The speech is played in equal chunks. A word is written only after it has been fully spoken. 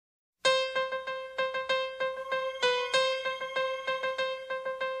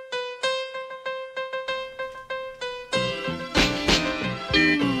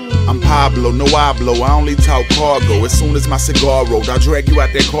I'm Pablo, no hablo, I only talk cargo. As soon as my cigar rolled, I'll drag you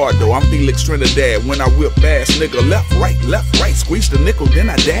out that car door. I'm Felix Trinidad when I whip ass, nigga. Left, right, squeeze the nickel, then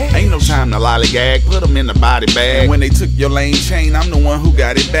I dab. Ain't no time to lollygag, put them in the body bag. And when they took your lane chain, I'm the one who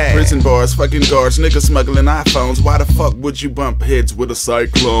got it back. Prison bars, fucking guards, niggas smuggling iPhones. Why the fuck would you bump heads with a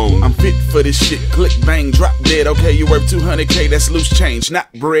cyclone? I'm fit for this shit, click, bang, drop dead. Okay, you worth 200K, that's loose change,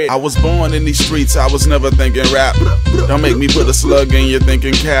 not bread. I was born in these streets, I was never thinking rap. Don't make me put a slug in your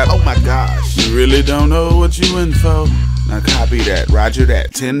thinking cap. Oh my gosh, you really don't know what you in for. Now copy that, roger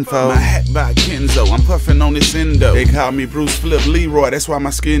that, tenfold. My hat by Kenzo, I'm puffin' on this endo. They call me Bruce Flip Leroy, that's why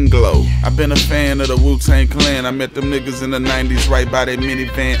my skin glow. I've been a fan of the Wu-Tang Clan. I met them niggas in the 90s right by that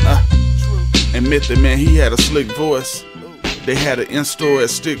minivan, And Method Man, he had a slick voice. They had an in-store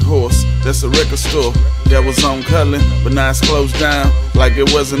at Stick Horse, that's a record store that was on Cullen, but now it's closed down like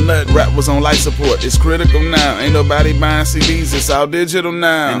it wasn't nothing. Rap was on life support, it's critical now. Ain't nobody buying CDs, it's all digital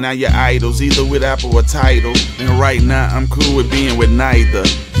now. And now your idols, either with Apple or Tidal. And right now I'm cool with being with neither.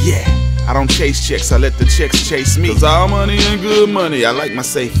 Yeah, I don't chase checks, I let the checks chase me. Cause all money ain't good money, I like my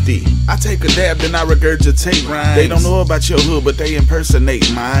safety. I take a dab, then I regurgitate rhymes. They don't know about your hood, but they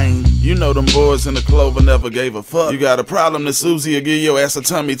impersonate mine. You know them boys in the Clover never gave a fuck. You got a problem, the Susie will give your ass a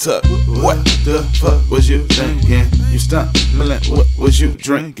tummy tuck. What the fuck was you thinking? You stumbling, what was you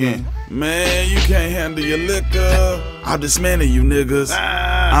drinking? Man, you can't handle your liquor, I'll dismantle you niggas.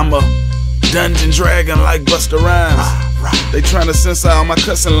 I'm a dungeon dragon like Busta Rhymes. They tryna censor all my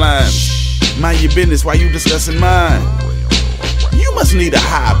cussing lines. Mind your business, why you discussing mine? You must need a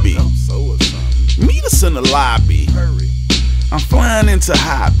hobby. Meet us in the lobby. I'm flying into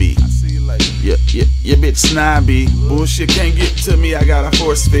hobby. Yeah, bitch snobby. Bullshit can't get to me, I got a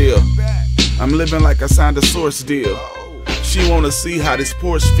force field. I'm living like I signed a source deal. She wanna see how this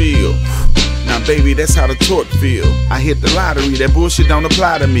Porsche feel. Now baby, that's how the torque feel. I hit the lottery, that bullshit don't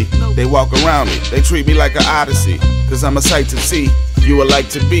apply to me. They walk around me, they treat me like an odyssey. Cause I'm a sight to see, you would like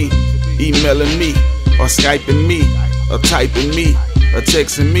to be emailing me, or Skyping me, or typing me, or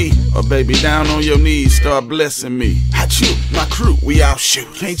texting me, or baby down on your knees, start blessing me. Hot you, my crew, we out shoot.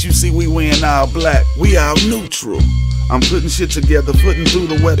 Can't you see we wearing all black, we all neutral. I'm putting shit together, putting through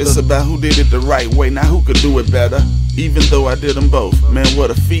the weather. It's about who did it the right way, now who could do it better. Even though I did them both, man what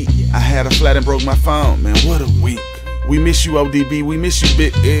a feat. I had a flat and broke my phone, man what a week. We miss you ODB, we miss you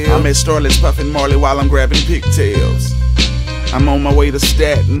Big L. I'm at Starlet's puffin' Marley while I'm grabbing pigtails. I'm on my way to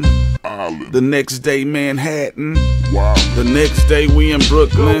Staten Island. The next day Manhattan. Wow. The next day we in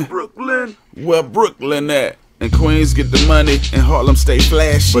Brooklyn. Where Brooklyn at? And Queens get the money, and Harlem stay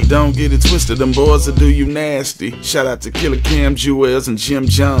flashy. But don't get it twisted, them boys will do you nasty. Shout out to Killer Cam Jewels and Jim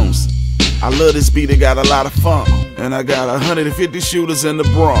Jones. I love this beat, it got a lot of funk. And I got 150 shooters in the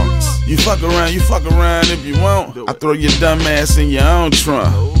Bronx. You fuck around if you want. I throw your dumb ass in your own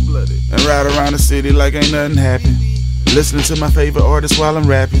trunk and ride around the city like ain't nothing happened. Listening to my favorite artist while I'm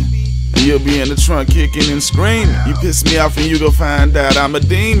rapping. And you'll be in the trunk kicking and screaming. You piss me off and you go find out I'm a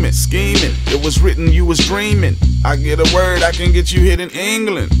demon. Scheming, it was written you was dreaming. I get a word, I can get you hit in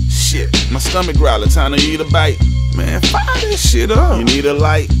England. Shit, my stomach growling, time to eat a bite. Man, fire this shit up. You need a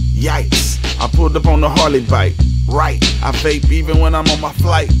light? Yikes. I pulled up on the Harley bike. Right, I vape even when I'm on my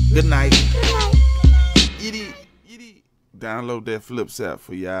flight. Good night. Download that Flips app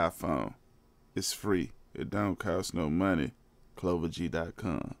for your iPhone. It's free. It don't cost no money.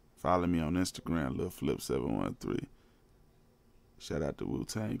 CloverG.com. Follow me on Instagram, LilFlip713. Shout out to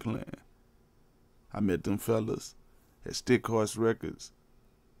Wu-Tang Clan. I met them fellas at Stick Horse Records.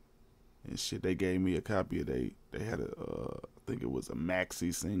 And shit, they gave me a copy of they had a, I think it was a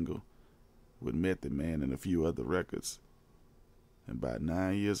maxi single with Method Man and a few other records. And about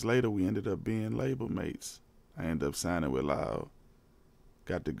 9 years later, we ended up being label mates. I ended up signing with Loud.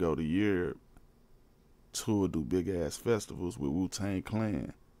 Got to go to Europe, tour, do big ass festivals with Wu-Tang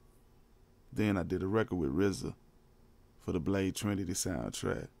Clan. Then I did a record with RZA for the Blade Trinity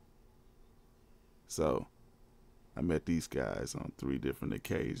soundtrack. So I met these guys on 3 different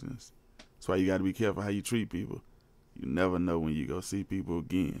occasions. That's why you gotta be careful how you treat people. You never know when you go see people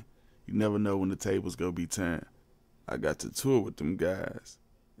again. You never know when the table's gonna be turned. I got to tour with them guys.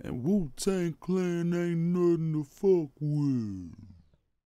 And Wu-Tang Clan ain't nothing to fuck with.